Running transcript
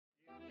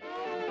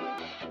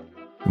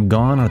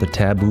Gone are the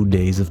taboo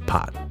days of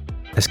pot.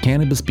 As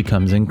cannabis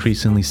becomes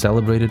increasingly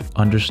celebrated,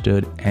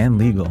 understood, and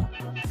legal,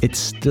 it's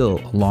still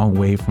a long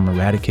way from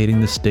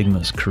eradicating the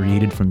stigmas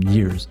created from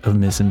years of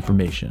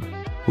misinformation.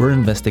 We're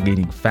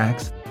investigating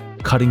facts,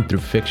 cutting through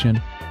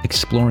fiction,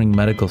 exploring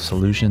medical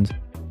solutions,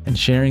 and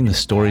sharing the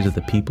stories of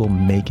the people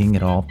making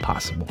it all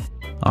possible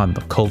on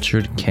the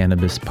Cultured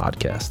Cannabis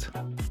Podcast.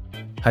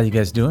 How you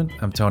guys doing?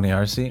 I'm Tony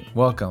Arce.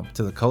 Welcome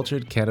to the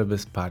Cultured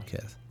Cannabis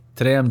Podcast.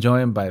 Today I'm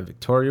joined by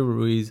Victoria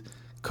Ruiz,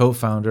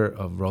 co-founder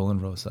of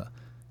Rollin Rosa.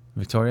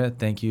 Victoria,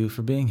 thank you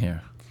for being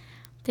here.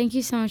 Thank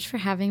you so much for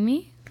having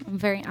me. I'm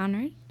very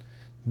honored.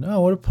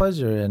 No, what a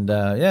pleasure. And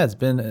it's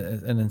been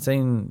an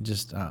insane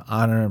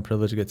honor and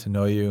privilege to get to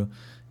know you.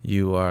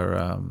 You are,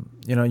 a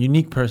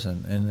unique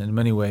person in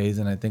many ways,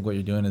 and I think what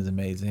you're doing is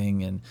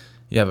amazing. And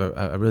you have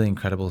a really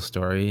incredible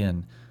story,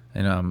 and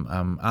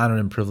I'm honored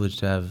and privileged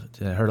to have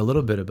heard a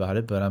little bit about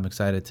it, but I'm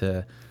excited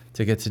to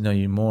get to know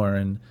you more.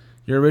 And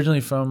you're originally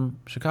from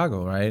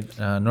Chicago, right?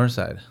 North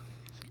Side.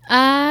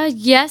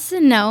 Yes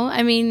and no.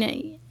 I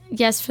mean,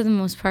 yes, for the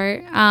most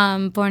part.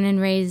 Born and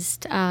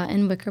raised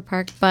in Wicker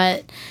Park,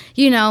 but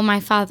my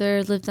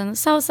father lived on the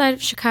south side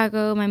of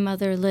Chicago. My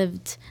mother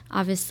lived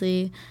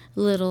obviously a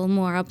little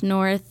more up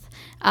north.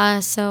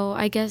 So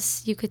I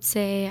guess you could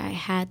say I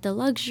had the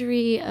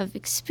luxury of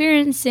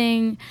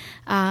experiencing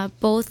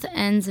both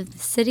ends of the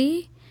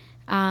city,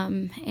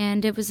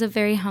 and it was a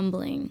very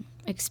humbling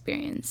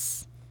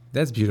experience.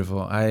 That's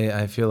beautiful.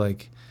 I feel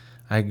like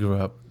I grew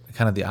up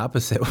kind of the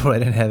opposite, where I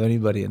didn't have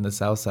anybody in the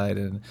south side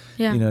and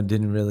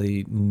didn't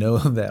really know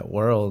that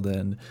world,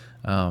 and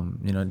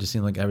it just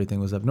seemed like everything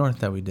was up north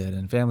that we did,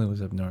 and family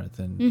was up north,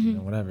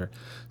 and whatever.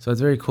 So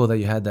it's very cool that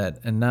you had that.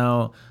 And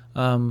now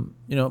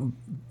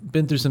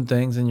been through some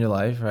things in your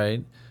life,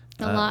 right?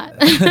 A lot.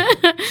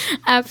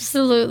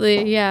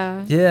 Absolutely.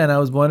 Yeah, and I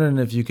was wondering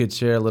if you could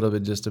share a little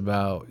bit just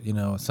about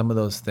some of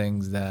those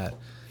things that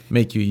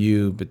make you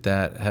you, but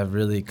that have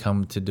really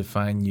come to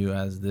define you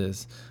as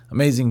this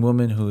amazing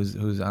woman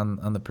who's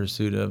on the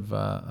pursuit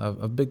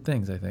of big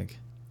things, I think.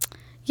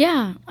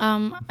 Yeah.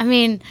 I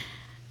mean,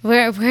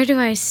 where do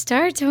I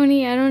start,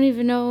 Tony? I don't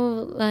even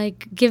know.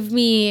 Like, give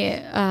me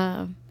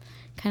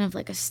kind of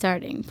like a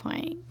starting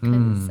point,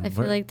 because I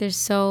feel like there's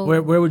so.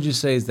 Where would you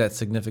say is that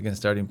significant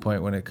starting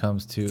point when it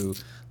comes to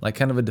like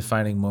kind of a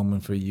defining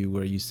moment for you,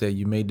 where you say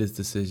you made this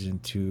decision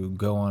to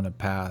go on a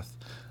path?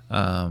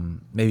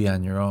 Maybe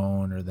on your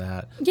own, or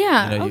that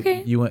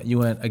okay. You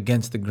went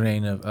against the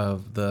grain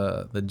of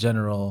the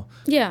general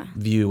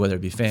view, whether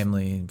it be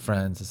family,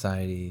 friends,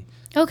 society,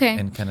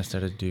 and kind of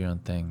started to do your own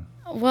thing.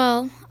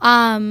 Well,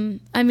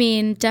 I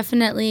mean,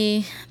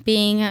 definitely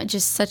being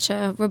just such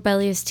a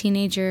rebellious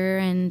teenager,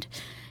 and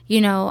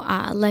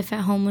life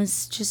at home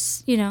was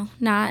just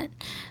not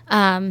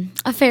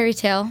a fairy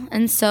tale,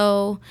 and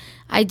so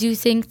I do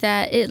think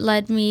that it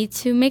led me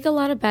to make a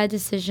lot of bad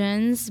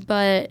decisions,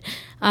 but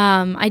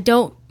I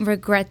don't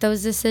regret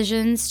those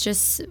decisions,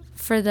 just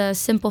for the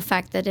simple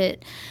fact that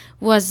it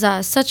was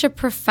such a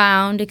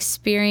profound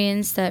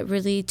experience that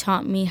really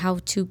taught me how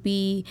to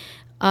be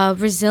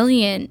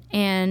resilient,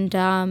 and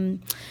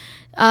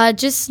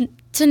just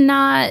to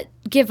not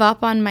give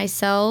up on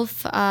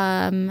myself.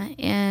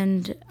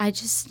 And I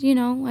just,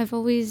 I've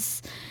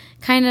always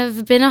kind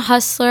of been a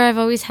hustler. I've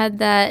always had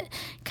that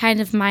kind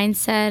of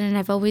mindset, and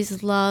I've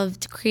always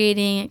loved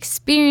creating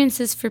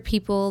experiences for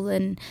people,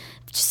 and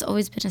just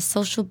always been a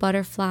social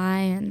butterfly,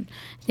 and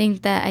I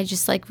think that I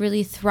just like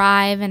really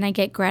thrive, and I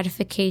get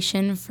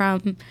gratification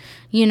from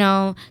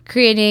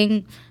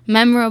creating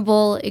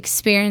memorable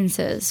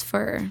experiences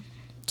for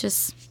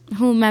just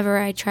whomever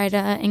I try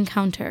to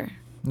encounter.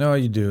 No,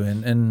 you do.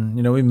 And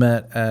we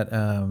met at,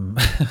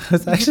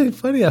 it's actually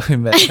funny how we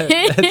met.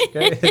 That's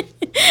great.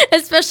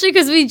 Especially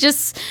because you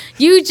just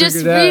figured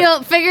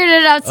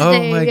it out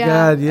today. Oh my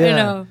God, yeah. I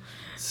know.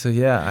 So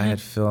I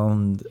had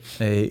filmed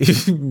a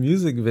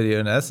music video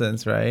in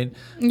essence, right?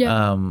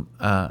 Yeah.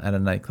 At a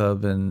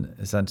nightclub, and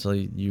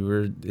essentially you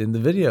were in the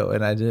video,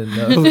 and I didn't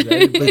know that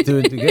you put two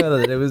and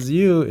together. It was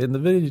you in the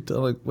video.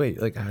 I'm like,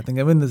 wait, like I think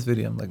I'm in this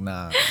video. I'm like,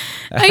 nah.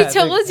 I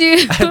told you.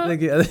 I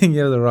think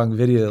you have the wrong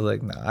video.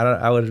 Like, no,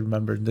 I would have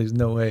remembered. There's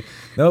no way.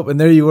 Nope. And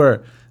there you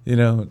were,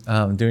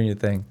 doing your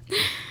thing.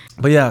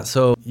 But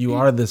so you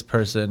are this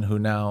person who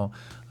now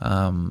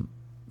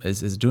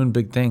is doing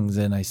big things,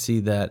 and I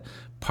see that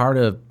part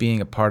of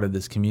being a part of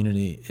this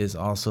community is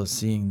also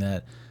seeing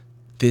that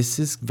this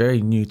is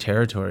very new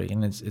territory,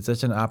 and it's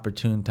such an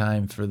opportune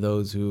time for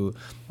those who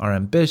are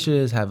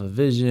ambitious, have a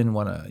vision,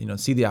 want to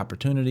see the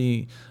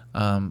opportunity,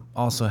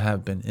 also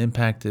have been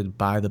impacted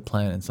by the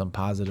plant in some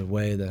positive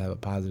way, that have a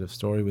positive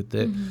story with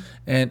it.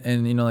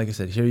 And like I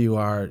said, here you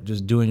are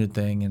just doing your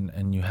thing,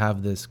 and you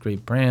have this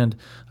great brand.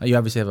 You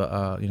obviously have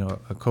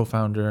a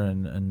co-founder,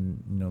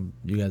 and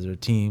you guys are a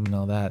team and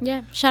all that.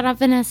 Yeah, shout out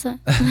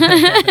Vanessa.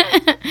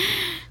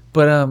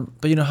 But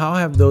how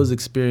have those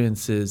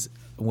experiences,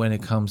 when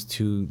it comes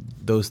to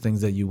those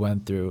things that you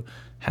went through,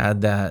 had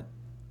that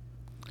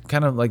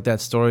kind of like that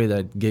story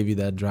that gave you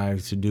that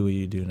drive to do what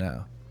you do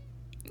now?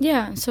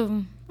 Yeah,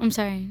 so I'm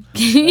sorry.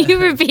 Can you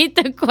repeat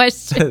the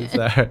question?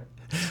 Sorry.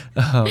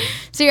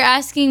 So you're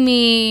asking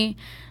me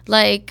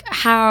like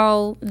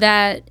how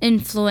that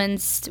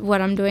influenced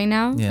what I'm doing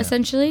now,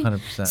 essentially?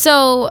 100%.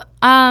 So,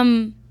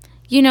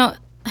 you know,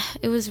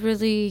 it was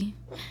really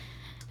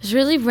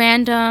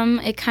random.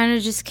 It kind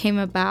of just came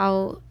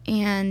about.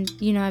 And,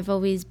 you know, I've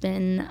always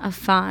been a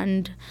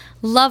fond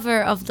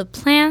lover of the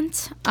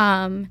plant.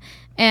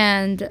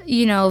 And,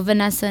 you know,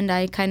 Vanessa and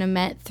I kind of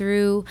met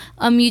through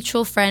a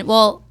mutual friend.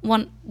 Well,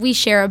 we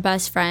share a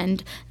best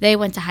friend. They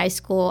went to high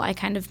school. I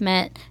kind of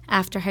met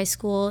after high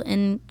school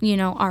in, you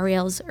know,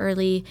 Ariel's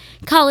early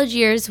college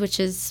years, which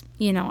is,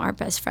 you know, our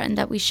best friend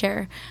that we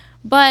share.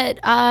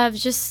 But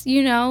just,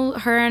 you know,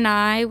 her and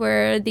I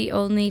were the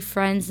only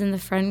friends in the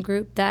friend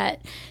group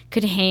that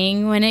could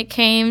hang when it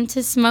came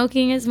to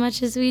smoking as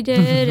much as we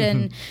did.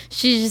 And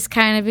she just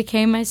kind of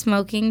became my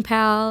smoking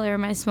pal or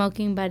my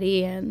smoking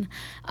buddy. And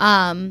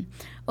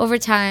over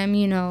time,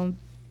 you know,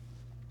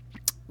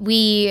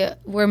 we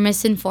were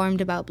misinformed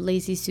about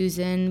Lazy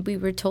Susan. We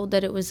were told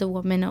that it was a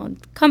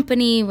woman-owned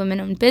company,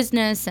 women-owned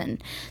business,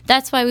 and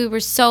that's why we were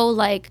so,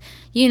 like,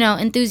 you know,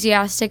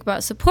 enthusiastic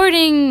about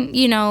supporting,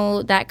 you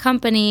know, that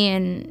company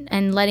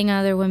and letting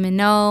other women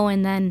know.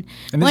 And then...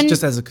 And it's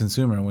just as a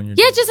consumer when you're...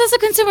 Yeah, just as a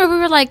consumer. We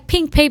were like,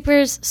 pink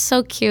papers,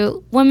 so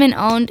cute.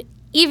 Women-owned,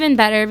 even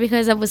better,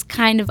 because it was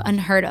kind of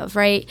unheard of,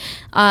 right?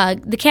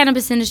 The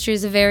cannabis industry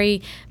is a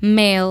very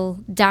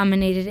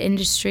male-dominated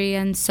industry,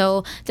 and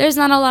so there's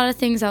not a lot of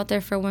things out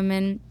there for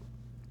women.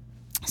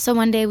 So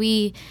one day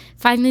we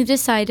finally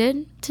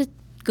decided to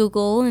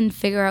Google and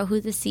figure out who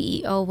the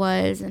CEO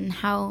was and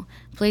how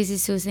Lazy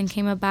Susan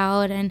came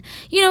about. And,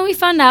 you know, we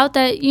found out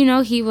that, you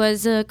know, he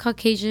was a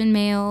Caucasian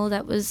male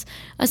that was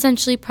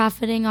essentially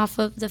profiting off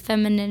of the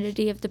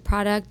femininity of the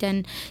product.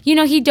 And, you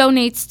know, he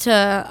donates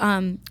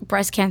to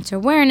breast cancer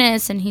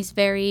awareness, and he's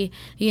very,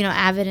 you know,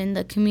 avid in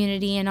the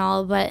community and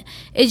all. But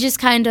it just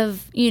kind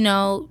of, you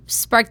know,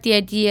 sparked the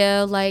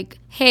idea, like,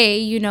 hey,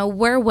 you know,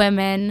 we're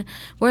women,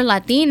 we're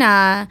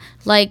Latina,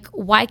 like,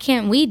 why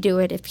can't we do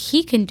it? If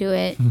he can do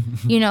it,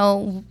 you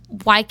know,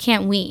 why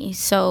can't we?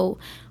 So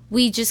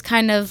we just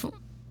kind of,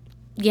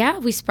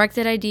 we sparked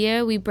that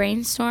idea, we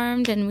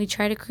brainstormed, and we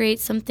tried to create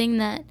something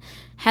that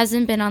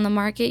hasn't been on the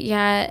market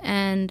yet.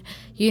 And,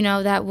 you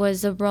know, that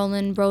was a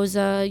Rollin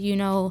Rosa, you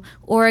know,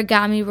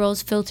 origami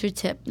rose filter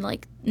tip.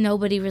 Like,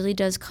 nobody really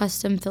does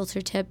custom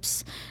filter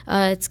tips.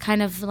 It's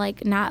kind of,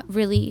 like, not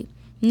really,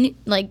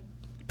 like,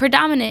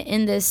 predominant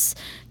in this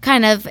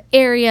kind of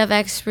area of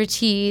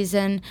expertise.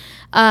 And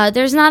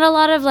there's not a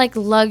lot of like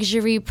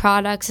luxury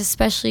products,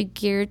 especially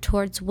geared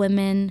towards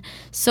women.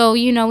 So,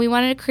 you know, we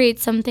wanted to create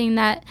something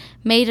that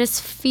made us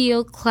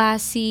feel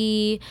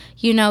classy,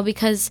 you know,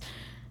 because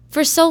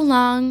for so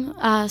long,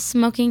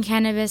 smoking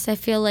cannabis, I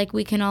feel like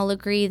we can all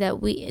agree that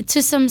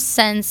to some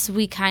sense,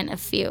 we kind of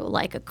feel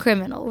like a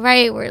criminal,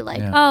 right? We're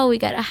like, oh, we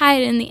got to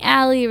hide in the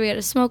alley. We got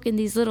to smoke in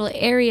these little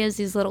areas,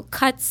 these little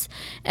cuts,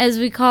 as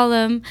we call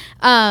them.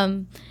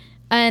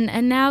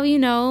 And now, you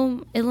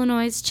know,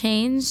 Illinois has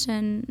changed,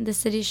 and the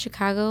city of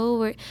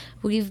Chicago,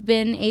 we've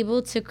been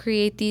able to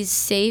create these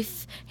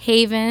safe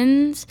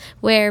havens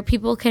where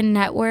people can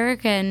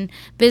network and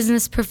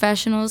business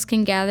professionals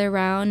can gather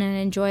around and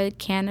enjoy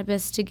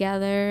cannabis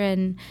together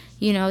and,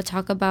 you know,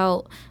 talk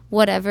about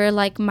whatever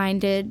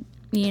like-minded,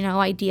 you know,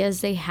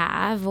 ideas they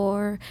have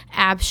or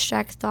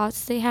abstract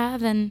thoughts they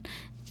have, and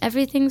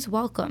everything's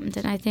welcomed.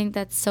 And I think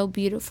that's so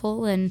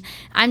beautiful, and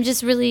I'm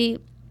just really,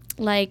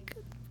 like,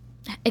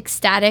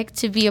 ecstatic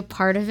to be a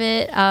part of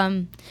it.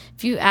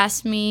 If you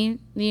asked me,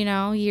 you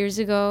know, years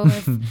ago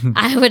if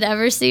I would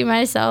ever see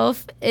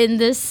myself in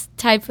this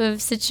type of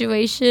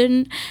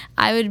situation,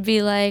 I would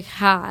be like,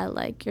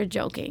 like, you're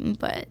joking.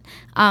 But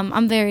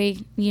I'm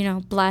very, you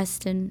know,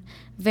 blessed and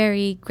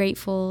very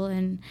grateful,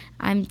 and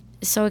I'm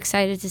so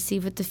excited to see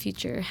what the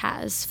future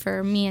has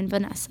for me and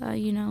Vanessa,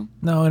 you know.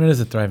 No, and it is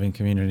a thriving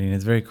community, and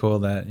it's very cool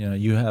that, you know,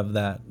 you have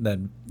that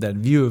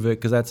view of it,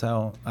 because that's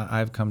how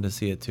I've come to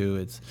see it too.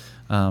 It's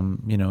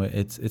you know,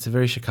 it's a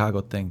very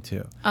Chicago thing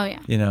too. Oh yeah.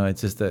 You know,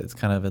 it's just that it's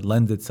kind of, it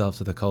lends itself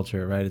to the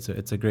culture, right?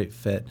 It's a great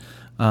fit.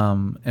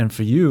 And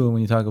for you,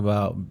 when you talk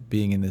about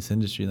being in this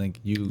industry, like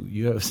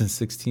you have since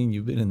 16,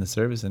 you've been in the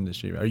service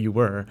industry, or you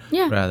were,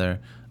 rather.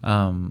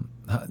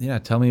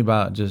 Tell me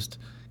about just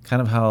kind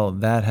of how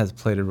that has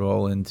played a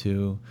role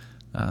into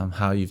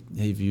how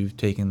you've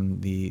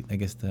taken the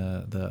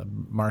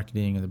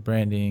marketing or the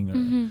branding, or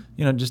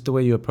you know, just the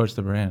way you approach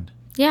the brand.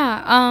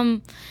 Yeah.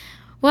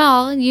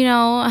 Well, you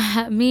know,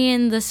 me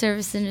and the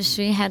service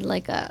industry had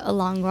like a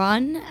long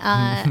run.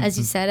 As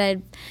you said,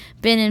 I'd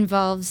been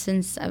involved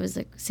since I was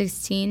like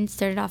 16.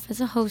 Started off as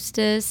a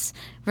hostess,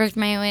 worked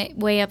my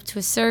way up to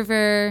a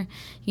server,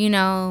 you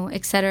know,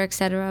 et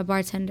cetera, a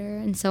bartender,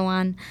 and so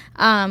on.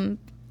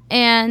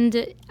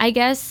 And I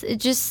guess it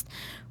just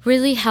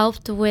really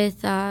helped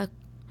with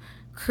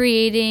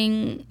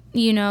creating,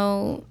 you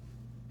know,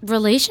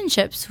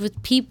 relationships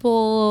with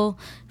people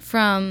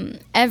from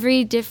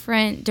every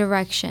different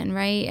direction,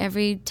 right?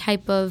 Every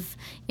type of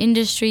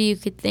industry you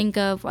could think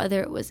of,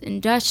 whether it was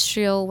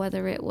industrial,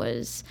 whether it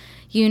was,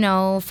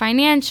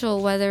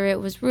 financial, whether it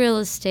was real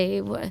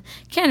estate,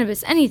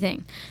 cannabis,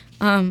 anything.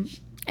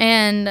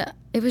 And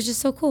it was just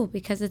so cool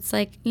because it's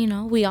like,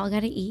 we all got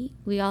to eat.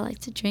 We all like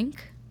to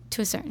drink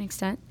to a certain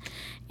extent.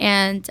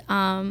 And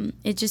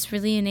it just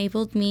really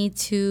enabled me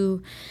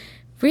to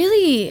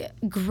really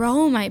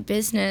grow my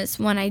business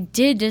when I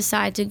did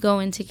decide to go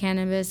into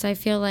cannabis. I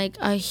feel like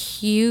a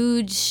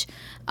huge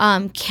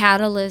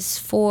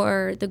catalyst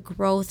for the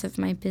growth of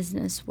my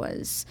business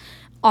was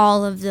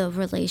all of the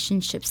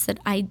relationships that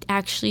I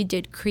actually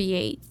did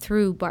create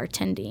through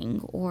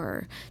bartending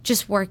or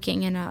just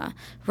working in a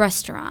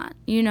restaurant,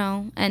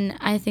 and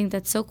I think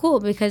that's so cool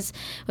because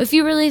if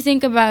you really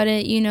think about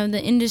it,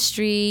 the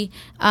industry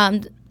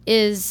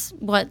is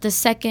the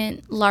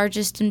second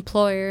largest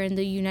employer in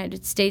the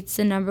United States,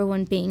 the number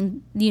one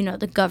being,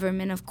 the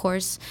government, of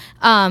course.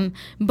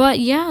 But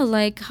yeah,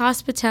 like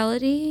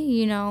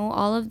hospitality,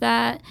 all of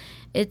that,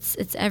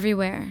 it's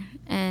everywhere.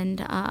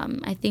 And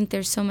I think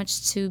there's so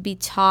much to be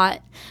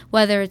taught,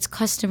 whether it's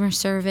customer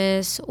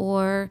service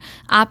or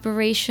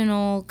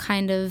operational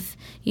kind of,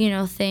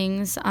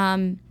 things.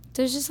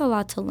 There's just a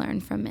lot to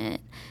learn from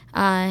it.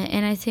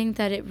 And I think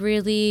that it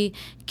really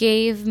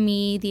gave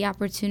me the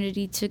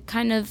opportunity to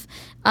kind of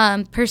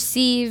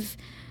perceive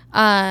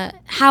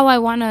how I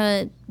want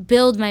to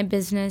build my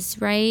business,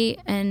 right?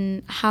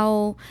 And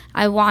how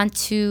I want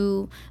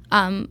to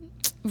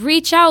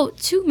reach out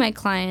to my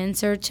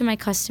clients or to my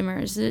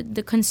customers,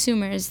 the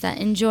consumers that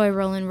enjoy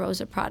Rollin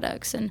Rosa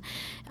products. And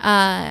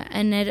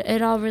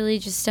it all really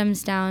just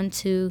stems down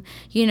to,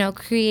 you know,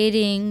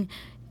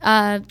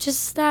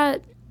 just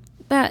that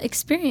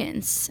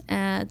experience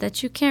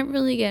that you can't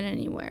really get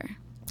anywhere.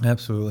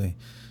 Absolutely.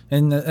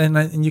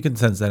 And you can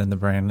sense that in the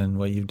brand and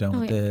what you've done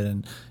with it,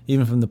 and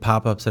even from the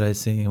pop-ups that I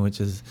see, which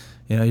is,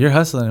 you know, you're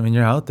hustling. I mean,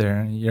 you're out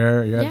there.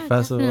 You're at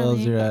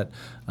festivals. Definitely. You're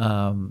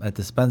at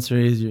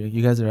dispensaries.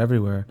 You guys are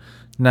everywhere.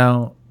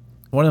 Now,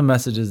 one of the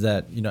messages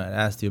that, you know, I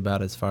asked you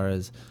about as far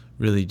as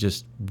really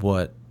just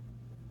what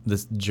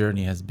this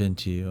journey has been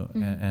to you,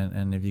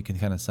 and if you can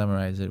kind of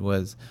summarize it,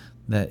 was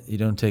that you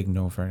don't take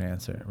no for an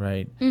answer,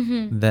 right?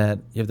 Mm-hmm. That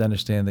you have to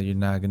understand that you're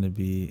not going to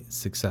be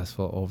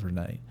successful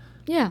overnight.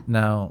 Yeah.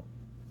 Now,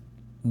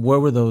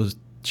 what were those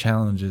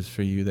challenges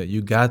for you that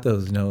you got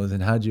those no's,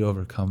 and how did you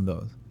overcome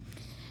those?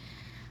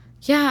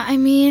 Yeah, I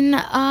mean,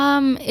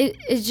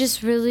 it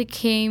just really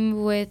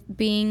came with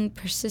being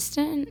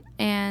persistent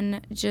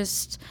and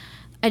just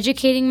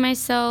educating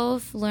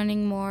myself,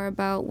 learning more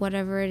about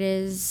whatever it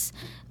is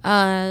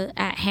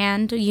at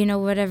hand, you know,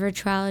 whatever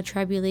trial or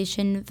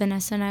tribulation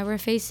Vanessa and I were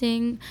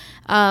facing,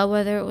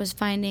 whether it was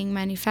finding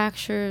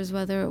manufacturers,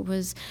 whether it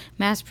was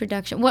mass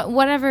production,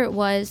 whatever it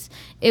was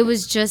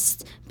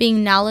just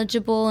being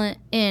knowledgeable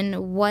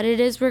in what it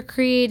is we're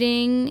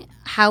creating,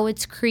 how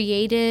it's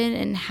created,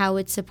 and how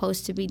it's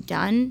supposed to be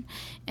done,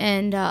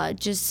 and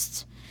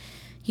just,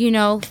 you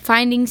know,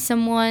 finding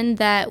someone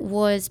that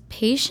was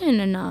patient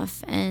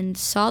enough and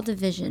saw the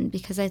vision,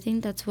 because I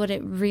think that's what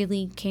it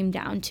really came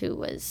down to,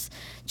 was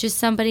just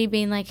somebody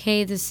being like,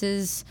 hey, this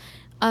is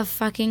a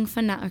fucking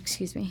phenomenal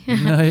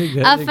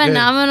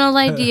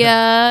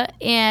idea,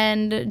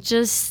 and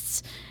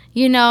just,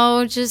 you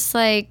know, just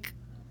like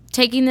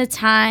taking the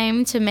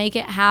time to make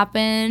it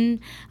happen,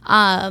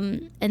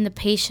 and the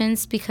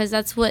patience, because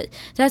that's what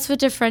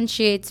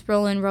differentiates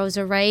Rollin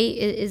Rosa, right?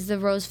 Is the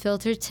rose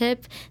filter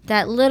tip,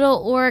 that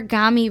little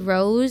origami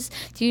rose.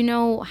 Do you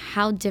know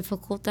how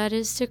difficult that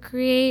is to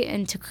create,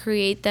 and to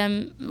create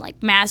them,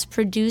 like mass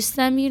produce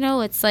them? You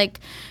know, it's like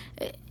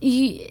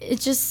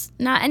it's just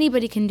not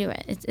anybody can do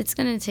it. It's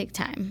gonna take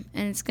time,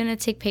 and it's gonna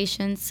take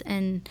patience,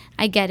 and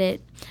I get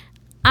it.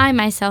 I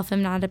myself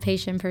am not a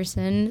patient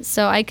person,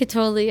 so I could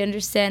totally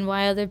understand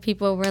why other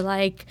people were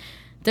like,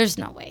 there's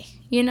no way,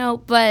 you know,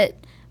 but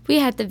we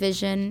had the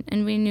vision,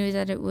 and we knew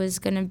that it was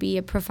going to be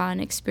a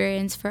profound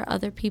experience for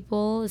other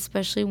people,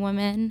 especially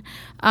women.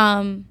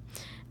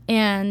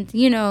 And,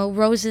 you know,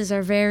 roses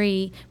are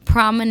very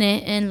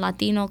prominent in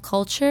Latino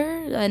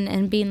culture,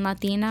 and being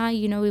Latina,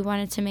 you know, we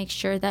wanted to make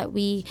sure that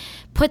we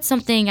put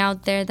something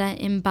out there that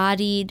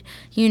embodied,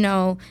 you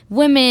know,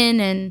 women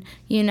and,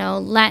 you know,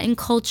 Latin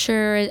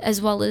culture, as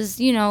well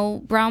as, you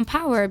know, brown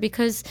power,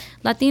 because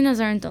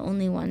Latinas aren't the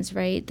only ones,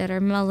 right, that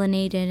are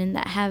melanated and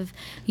that have,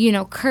 you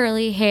know,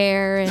 curly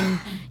hair, and,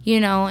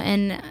 you know,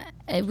 and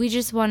we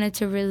just wanted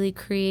to really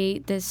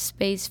create this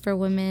space for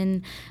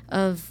women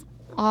of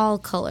all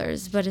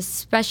colors, but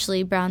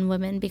especially brown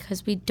women,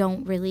 because we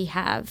don't really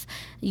have,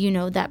 you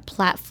know, that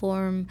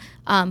platform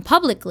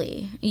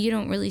publicly. You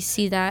don't really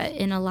see that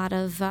in a lot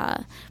of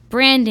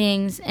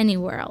brandings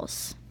anywhere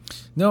else.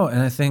 No,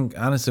 and I think,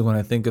 honestly, when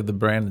I think of the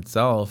brand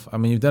itself, I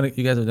mean, you guys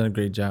have done a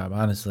great job.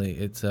 Honestly,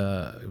 it's you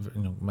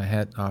know, my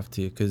hat off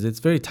to you, because it's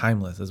very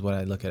timeless, is what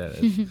I look at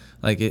it as.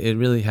 Like it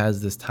really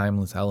has this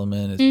timeless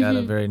element. It's got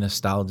a very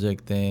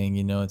nostalgic thing.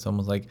 You know, it's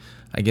almost like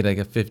I get like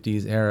a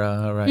 50s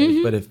era,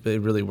 right? But if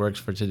it really works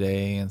for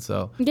today, and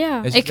so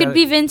it could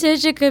be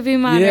vintage, it could be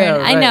modern. Yeah,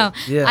 right. I know.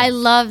 Yeah. I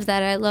love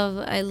that. I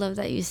love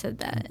that you said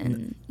that,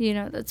 and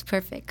that's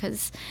perfect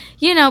because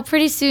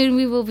pretty soon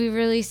we will be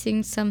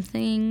releasing some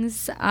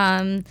things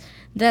that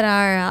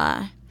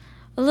are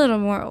a little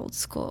more old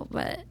school,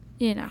 but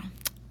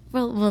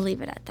we'll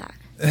leave it at that.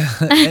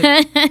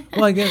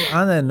 Well, I guess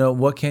on that note,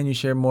 what can you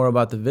share more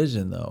about the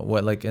vision, though?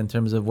 What, like, in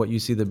terms of what you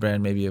see the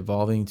brand maybe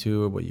evolving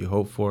to, or what you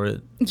hope for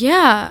it?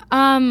 Yeah.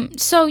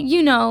 So,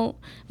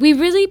 we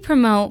really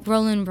promote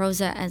Rollin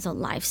Rosa as a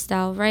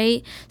lifestyle,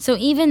 right? So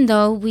even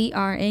though we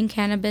are in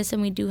cannabis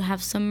and we do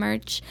have some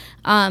merch,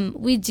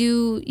 we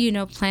do,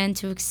 plan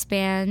to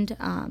expand.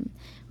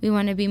 We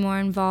want to be more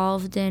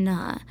involved in,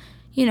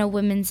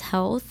 women's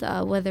health,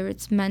 whether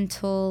it's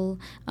mental,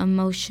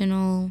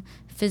 emotional,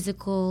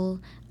 physical,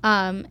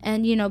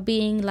 and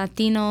being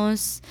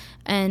Latinos,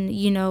 and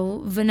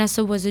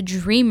Vanessa was a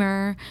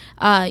dreamer.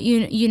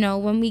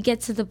 When we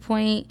get to the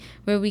point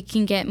where we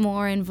can get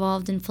more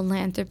involved in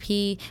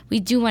philanthropy, we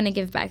do want to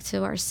give back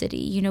to our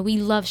city. We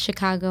love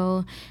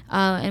Chicago,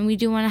 and we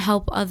do want to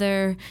help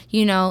other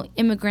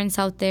immigrants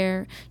out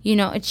there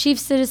achieve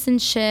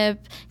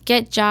citizenship,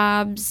 get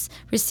jobs,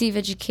 receive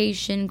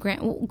education,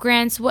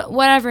 grants,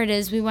 whatever it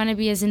is. We want to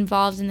be as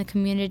involved in the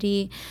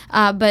community,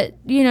 but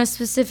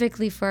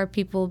specifically for our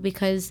people,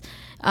 because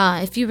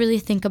if you really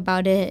think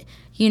about it,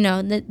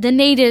 the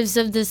natives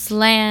of this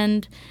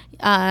land,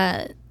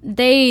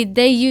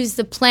 they used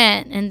the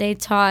plant, and they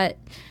taught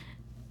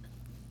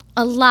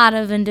a lot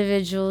of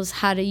individuals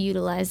how to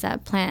utilize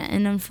that plant.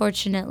 And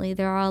unfortunately,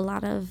 there are a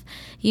lot of,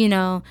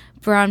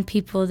 brown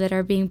people that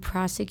are being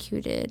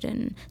prosecuted,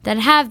 and that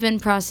have been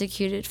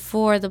prosecuted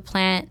for the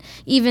plant,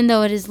 even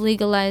though it is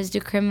legalized,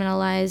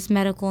 decriminalized,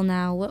 medical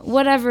now,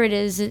 whatever it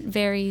is. It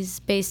varies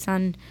based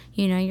on,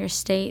 your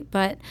state.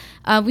 But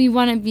we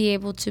want to be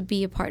able to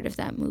be a part of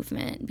that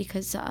movement,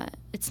 because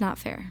it's not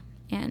fair.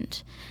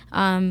 And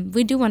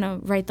we do want to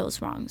right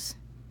those wrongs.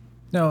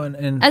 No,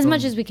 and as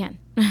much as we can.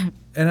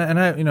 and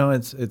I,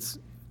 it's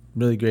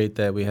really great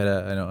that we had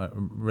a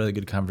really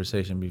good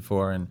conversation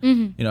before, and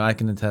I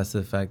can attest to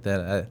the fact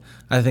that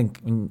I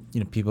think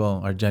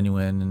people are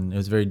genuine, and it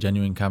was a very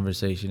genuine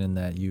conversation, in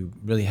that you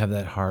really have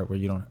that heart where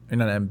you're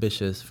not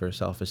ambitious for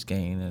selfish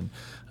gain,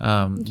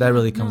 and that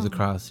really comes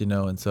across,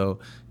 and so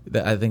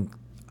I think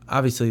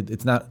obviously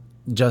it's not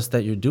just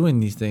that you're doing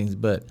these things,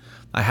 but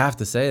I have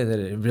to say that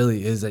it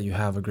really is that you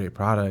have a great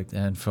product.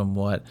 And from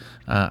what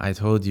I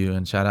told you,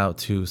 and shout out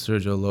to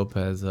Sergio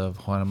Lopez of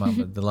Juana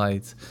Mama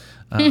Delights,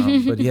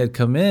 but he had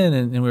come in,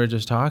 and we were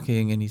just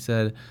talking, and he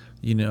said,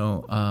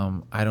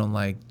 I don't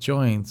like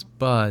joints,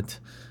 but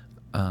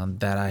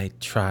that I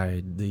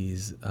tried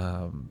these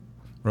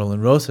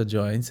Rollin Rosa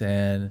joints,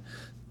 and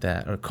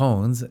that are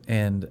cones,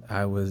 and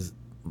I was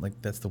like,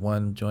 that's the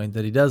one joint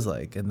that he does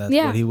like, and that's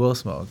what he will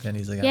smoke. And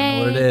he's like, I don't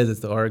know what it is.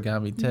 It's the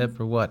origami tip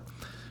or what.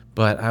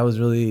 But I was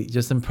really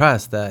just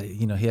impressed that,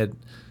 he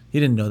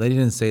didn't know that. He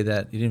didn't say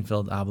that. He didn't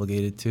feel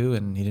obligated to,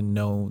 and he didn't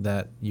know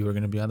that you were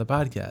going to be on the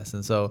podcast.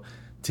 And so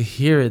to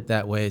hear it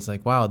that way, it's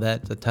like, wow,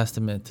 that's a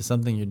testament to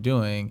something you're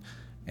doing,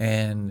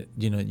 and,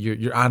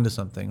 you're onto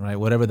something, right?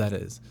 Whatever that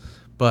is.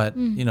 But,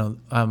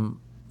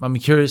 I'm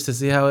curious to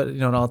see how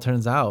it all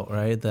turns out,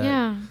 right?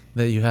 That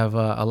you have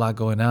a lot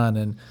going on.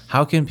 And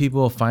how can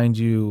people find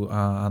you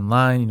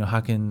online? How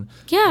can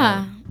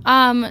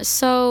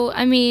so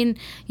I mean,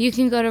 you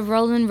can go to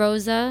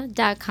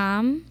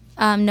rollinrosa.com.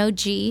 No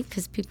G,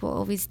 because people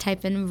always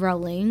type in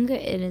rolling.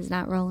 It is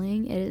not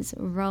rolling. It is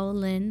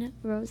Rollin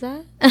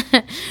Rosa.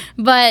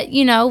 But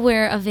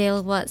we're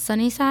available at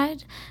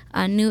Sunnyside,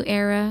 New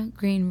Era,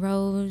 Green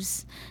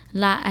Rose,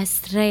 La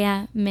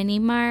Estrella Mini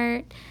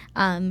Mart,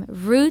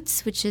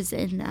 Roots, which is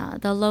in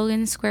the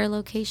Logan Square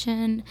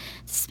location,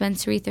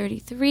 Dispensary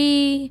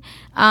 33,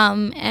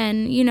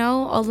 and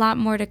a lot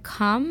more to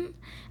come.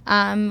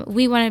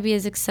 We want to be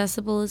as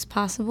accessible as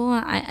possible.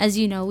 As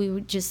you know,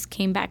 we just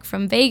came back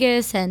from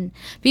Vegas, and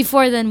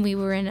before then we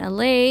were in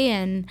LA,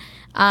 and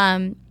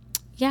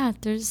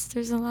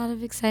there's a lot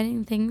of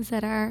exciting things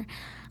that are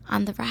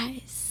on the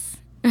rise.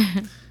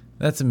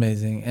 That's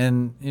amazing.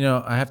 And,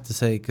 I have to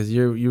say, because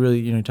you're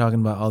really,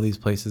 talking about all these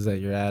places that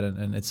you're at,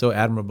 and it's so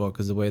admirable,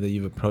 because the way that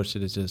you've approached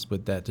it is just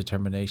with that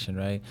determination,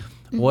 right?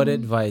 Mm-hmm. What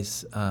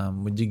advice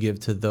would you give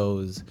to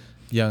those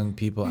young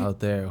people out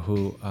there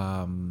who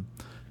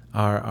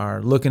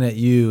are looking at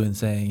you and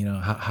saying,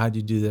 how do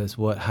you do this?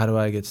 How do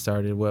I get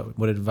started?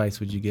 What advice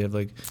would you give?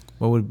 Like,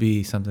 what would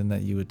be something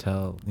that you would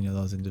tell,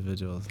 those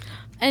individuals?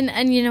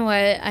 And you know what?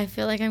 I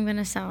feel like I'm going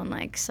to sound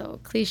like so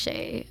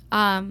cliche.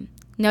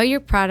 Know your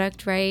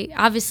product, right?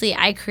 Obviously, me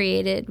and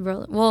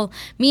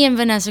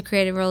Vanessa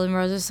created Rollin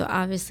Rosa, so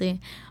obviously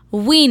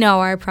we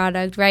know our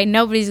product, right?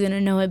 Nobody's going to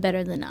know it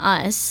better than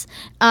us.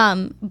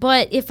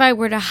 But if I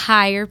were to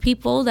hire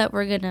people that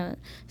were going to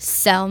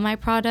sell my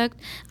product,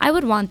 I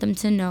would want them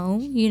to know,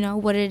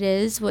 what it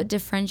is, what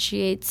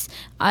differentiates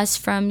us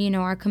from,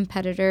 our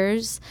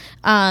competitors,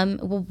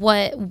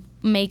 what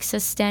makes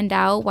us stand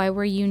out, why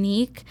we're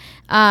unique,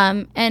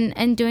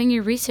 and doing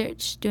your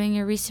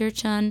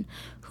research on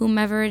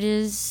whomever it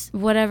is,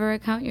 whatever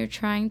account you're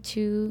trying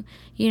to,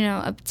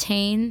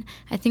 obtain.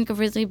 I think a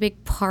really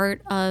big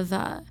part of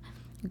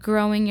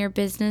growing your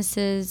business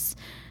is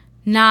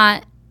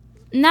not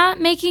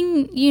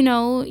making,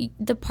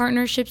 the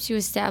partnerships you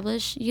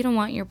establish. You don't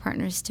want your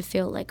partners to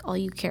feel like all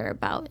you care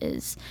about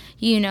is,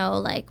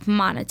 like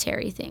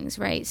monetary things,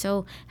 right?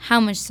 So how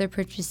much they're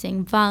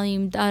purchasing,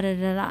 volume,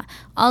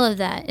 all of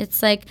that.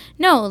 It's like,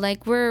 no,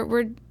 like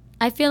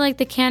I feel like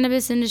the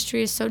cannabis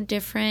industry is so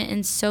different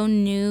and so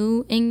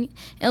new in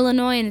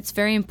Illinois, and it's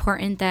very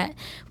important that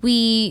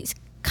we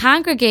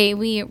congregate,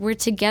 we're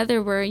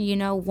together, we're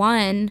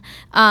one,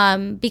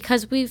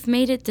 because we've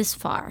made it this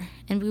far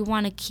and we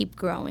want to keep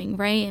growing,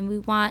 right? And we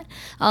want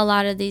a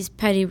lot of these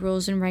petty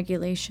rules and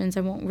regulations.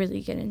 I won't really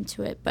get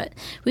into it, but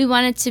we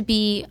want it to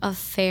be a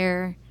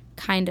fair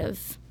kind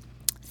of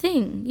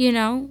thing,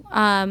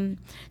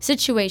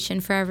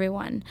 situation for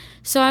everyone.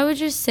 So I would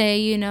just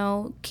say,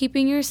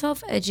 keeping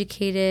yourself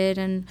educated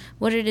and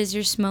what it is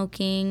you're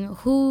smoking,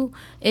 who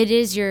it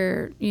is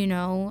you're,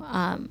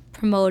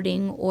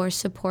 promoting or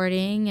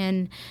supporting,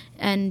 and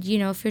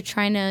if you're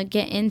trying to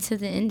get into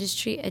the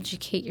industry,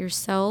 educate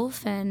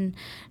yourself and,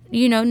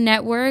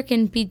 network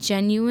and be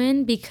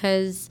genuine,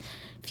 because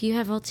if you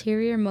have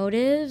ulterior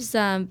motives,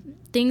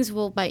 things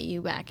will bite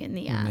you back in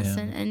the ass.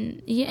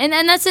 Yeah.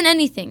 And that's in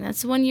anything.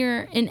 That's when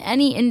you're in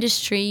any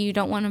industry, you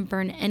don't want to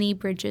burn any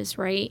bridges,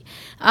 right?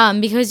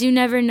 Because you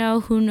never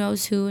know who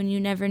knows who, and you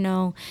never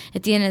know.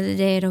 At the end of the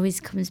day, it always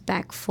comes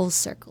back full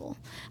circle.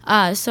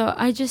 So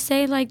I just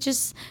say,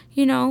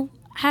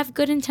 have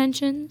good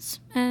intentions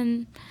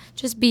and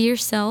just be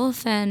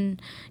yourself.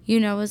 And,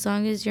 as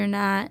long as you're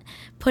not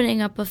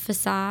putting up a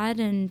facade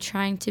and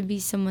trying to be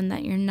someone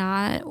that you're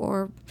not,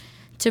 or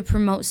to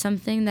promote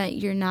something that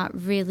you're not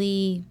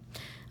really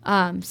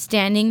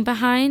standing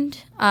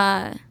behind,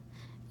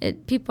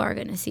 people are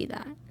going to see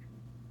that.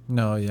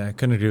 No, yeah, I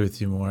couldn't agree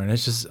with you more. And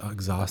it's just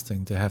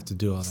exhausting to have to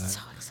do all that. So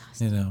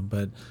exhausting.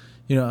 But,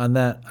 on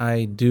that,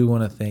 I do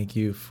want to thank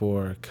you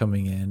for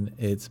coming in.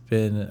 It's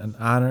been an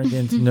honor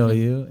getting to know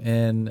you,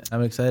 and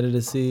I'm excited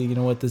to see,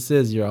 what this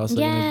is. You're also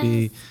going to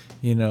be,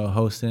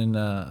 hosting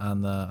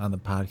on the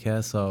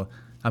podcast. So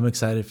I'm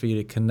excited for you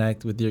to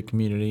connect with your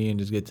community and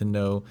just get to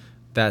know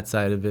that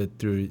side of it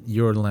through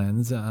your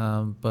lens.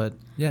 But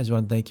yeah, I just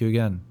want to thank you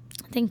again.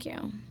 Thank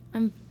you.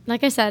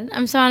 Like I said,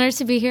 I'm so honored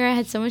to be here. I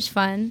had so much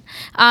fun.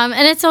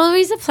 And it's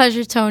always a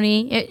pleasure,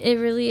 Tony. It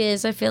really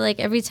is. I feel like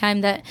every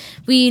time that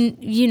we,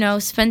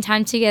 spend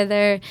time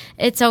together,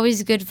 it's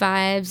always good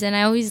vibes. And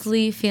I always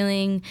leave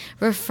feeling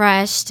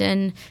refreshed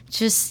and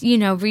just,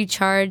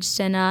 recharged.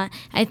 And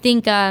I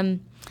think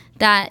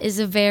that is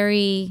a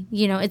very,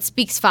 it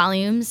speaks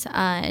volumes.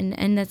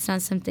 And that's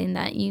not something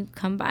that you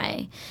come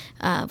by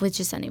with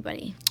just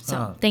anybody.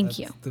 So thank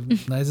you.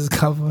 The nicest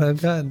compliment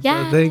I've gotten.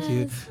 Yes. So thank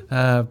you.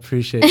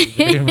 Appreciate it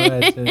very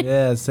much. And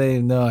yeah,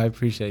 same. No, I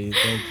appreciate you.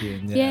 Thank you.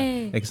 And yeah,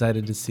 Yay.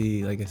 Excited to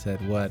see, like I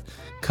said, what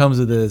comes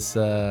with this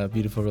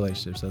beautiful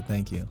relationship. So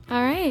thank you.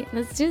 All right,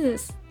 let's do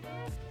this.